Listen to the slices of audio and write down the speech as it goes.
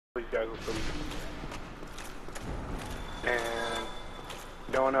These guys will still be. And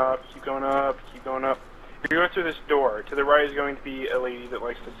going up, keep going up, keep going up. You're going through this door. To the right is going to be a lady that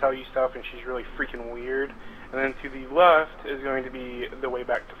likes to sell you stuff, and she's really freaking weird. And then to the left is going to be the way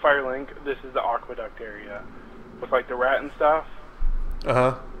back to Firelink. This is the aqueduct area with like the rat and stuff.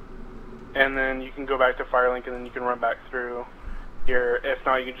 Uh-huh. And then you can go back to Firelink, and then you can run back through here. If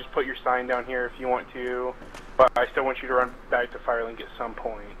not, you can just put your sign down here if you want to. But I still want you to run back to Firelink at some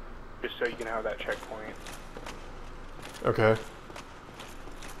point, just so you can have that checkpoint. Okay.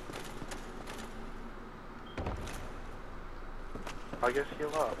 I guess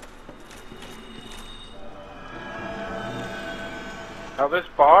heal up. Now this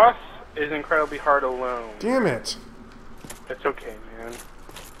boss is incredibly hard alone. Damn it. It's okay, man.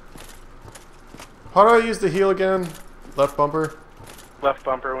 How do I use the heal again? Left bumper? Left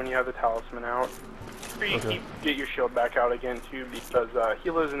bumper when you have the talisman out. Or you Okay. get your shield back out again too, because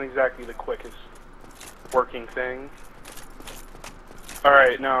heal isn't exactly the quickest working thing.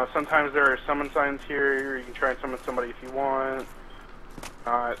 Alright, now sometimes there are summon signs here. You can try and summon somebody if you want.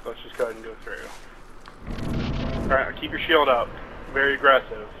 Alright, let's just go ahead and go through. Alright, keep your shield up. Very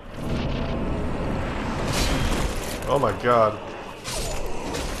aggressive. Oh my god.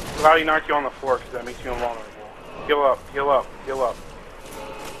 How do you knock you on the floor, because that makes you invulnerable. Heal up, heal up, heal up.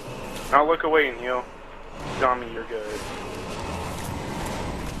 Now look away and heal. Zombie, you're good.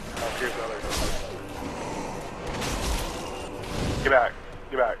 Here's the other. Get back,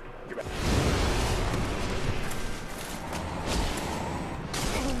 get back, get back.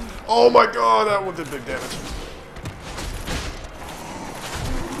 Oh my god, that one did big damage.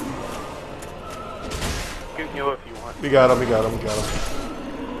 You can heal if you want. We got him, we got him, we got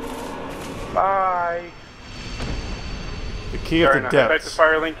him. Bye. The key of the Back to depths.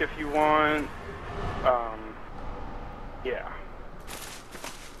 Firelink if you want. Yeah.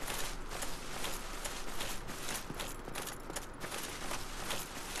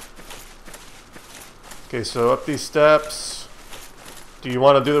 Okay, so up these steps. Do you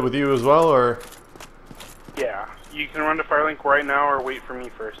want to do it with you as well, or? Yeah. You can run to Firelink right now or wait for me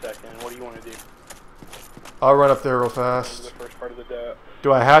for a second. What do you want to do? I'll run up there real The fast. first part of the day.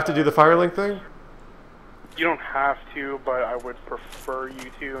 Do I have to do the Firelink thing? You don't have to, but I would prefer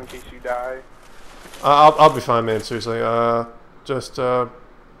you to in case you die. I'll be fine, man. Seriously. Just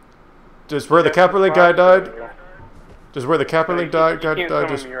where the Capra guy died. Just where the Capra guy died. You can't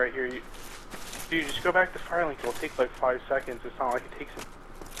Just. summon me right here. Dude, just go back to Firelink. It'll take like 5 seconds. It's not like it takes it.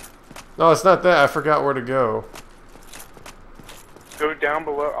 No, it's not that. I forgot where to go. Go down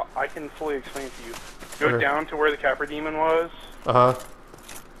below. I can fully explain it to you. Go Okay. down to where the Capra demon was. Uh huh.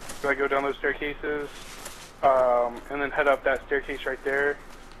 So I go down those staircases, and then head up that staircase right there.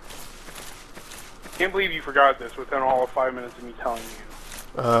 Can't believe you forgot this within all of 5 minutes of me telling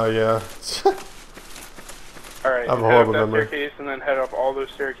you. Yeah. Alright, I have a head up horrible that memory. staircase, and then head up all those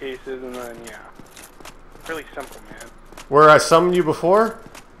staircases, and then, yeah. Really simple, man. Where I summoned you before?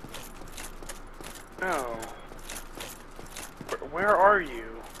 No. Where are you?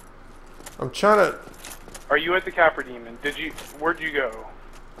 I'm trying to. Are you at the Capra demon? Where'd you go?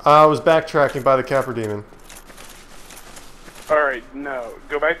 I was backtracking by the Capra demon. Alright, no.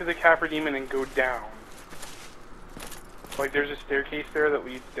 Go back to the Capra demon and go down. Like, there's a staircase there that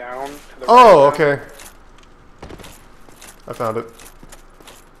leads down to the Oh, right. okay. I found it.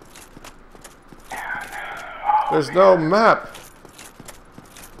 There's no map.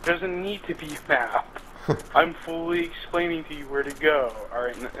 Doesn't need to be a map. I'm fully explaining to you where to go.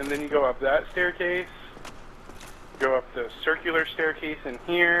 Alright, and then you go up that staircase. Go up the circular staircase in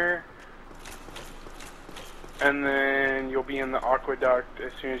here. And then you'll be in the aqueduct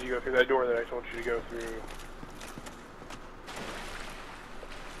as soon as you go through that door that I told you to go through.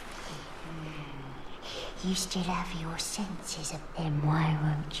 You still have your senses, then why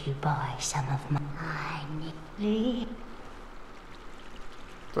won't you buy some of mine?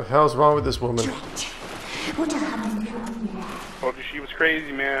 The hell's wrong with this woman? What happened? Told you she was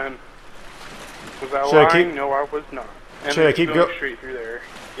crazy, man. Was I Should I lying? keep- No, I was not. And Should I then keep going go- straight through there?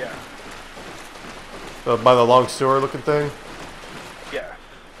 Yeah. By the long sewer looking thing? Yes.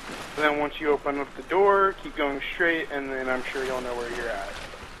 And then once you open up the door, keep going straight, and then I'm sure you'll know where you're at.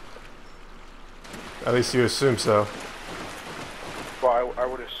 At least you assume so. Well, I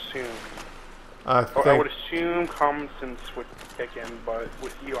would assume. I I would think. assume common sense would kick in, but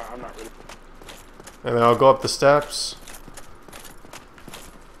with you, I'm not really. And then I'll go up the steps.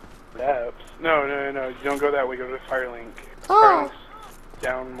 Steps? No, no, no, no. You don't go that way. Go to Firelink. Oh. Firelink's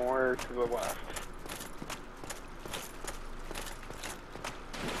down more to the left.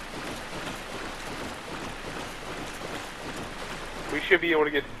 should be able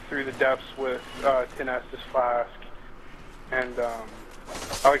to get through the depths with 10 Estus Flask, and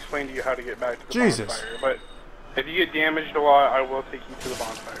I'll explain to you how to get back to the bonfire. But if you get damaged a lot, I will take you to the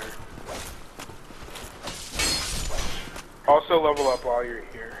bonfire. Also level up while you're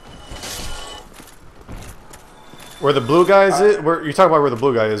here. Where the blue guy is? You're talking about where the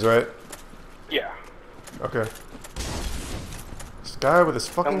blue guy is, right? Yeah. Okay. This guy with his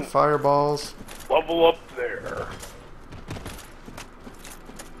fucking fireballs. Level up there.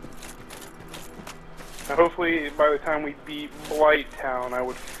 Now hopefully by the time we beat Blight Town, I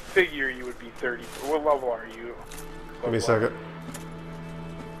would figure you would be 30. What level are you? Give me a second.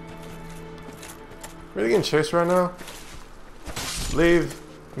 Really getting chased right now? Leave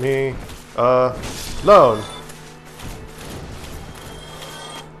me alone.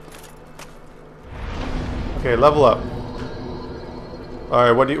 Okay, level up.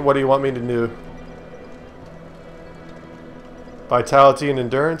 Alright, what do you want me to do? Vitality and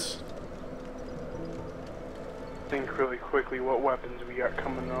endurance? Think really quickly what weapons we got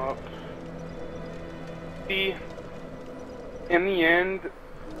coming up. See, in the end,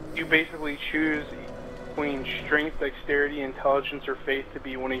 you basically choose between strength, dexterity, intelligence, or faith to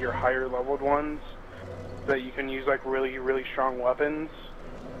be one of your higher leveled ones that you can use like really, really strong weapons.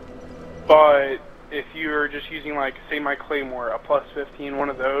 But if you're just using like, say my Claymore, a plus 15, one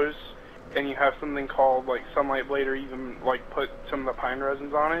of those, and you have something called like Sunlight Blade, or even like put some of the pine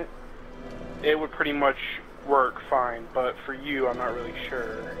resins on it, it would pretty much work fine. But for you, I'm not really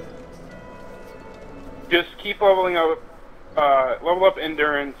sure. Just keep leveling up, level up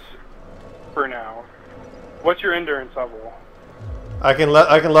endurance for now. What's your endurance level? I can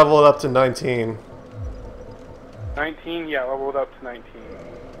level it up to 19. 19? Yeah, level it up to 19.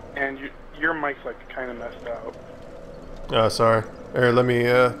 And your mic's like kind of messed up. Oh, sorry. Here, let me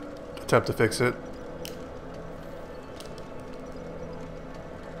attempt to fix it.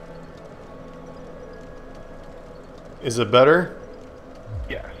 Is it better?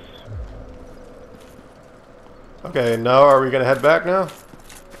 Yes. Okay, now are we gonna head back now?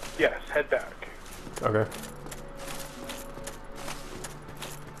 Yes, head back. Okay.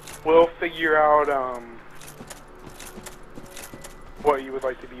 We'll figure out what you would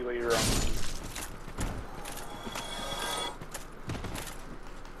like to be later on.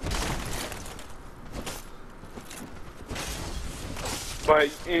 But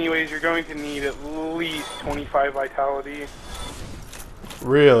anyways, you're going to need at least 25 vitality.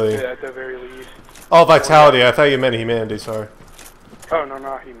 Really? At the very least. Oh, vitality. I thought you meant humanity, sorry. Oh, no,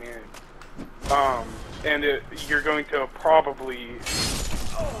 not humanity. And you're going to probably...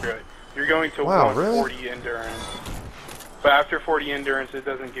 You're going to want 40 endurance. But after 40 endurance, it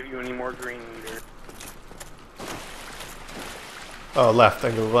doesn't give you any more green either. Oh, left.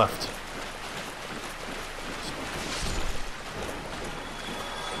 I go left.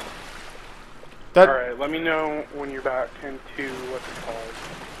 Alright, let me know when you're back into what's it called.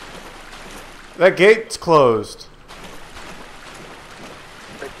 That gate's closed.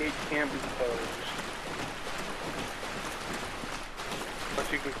 That gate can't be closed. But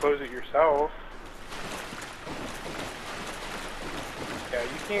you can close it yourself. Yeah,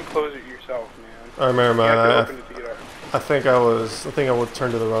 you can't close it yourself, man. I remember, you have to open it to get up. I think I would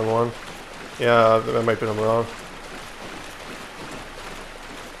turn to the wrong one. Yeah, that might be wrong.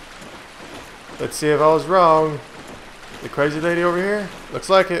 Let's see if I was wrong. The crazy lady over here? Looks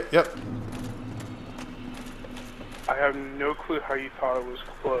like it, yep. I have no clue how you thought it was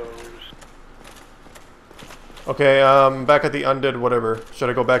closed. Okay, back at the undead whatever.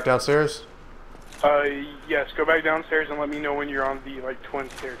 Should I go back downstairs? Yes, go back downstairs and let me know when you're on the, like, twin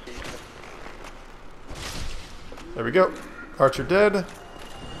staircase. There we go. Archer dead.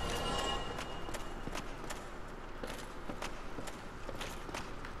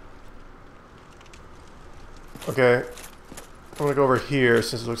 Okay. I'm gonna go over here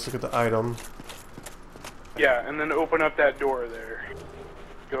since it looks like the item. Yeah, and then open up that door there.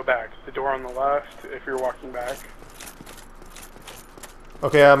 Go back. The door on the left, if you're walking back.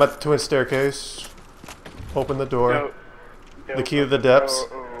 Okay, I'm at the twin staircase. Open the door. No, the key to the depths.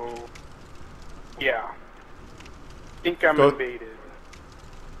 Yeah. I think I'm invaded.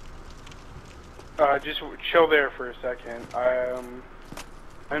 Just chill there for a second.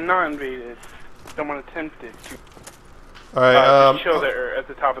 I'm not invaded. Someone attempted to. Alright, just chill there at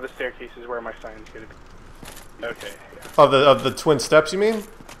the top of the staircase is where my sign's gonna be. Okay. Yeah. Of the twin steps, you mean?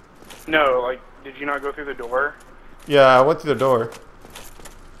 No, like, did you not go through the door? Yeah, I went through the door.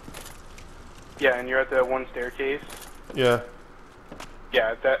 Yeah, and you're at the one staircase? Yeah.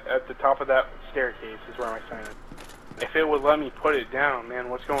 Yeah, at the top of that staircase is where my sign is. If it would let me put it down, man,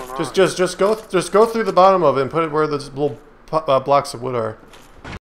 what's going on? Just go through the bottom of it and put it where this little blocks of wood are?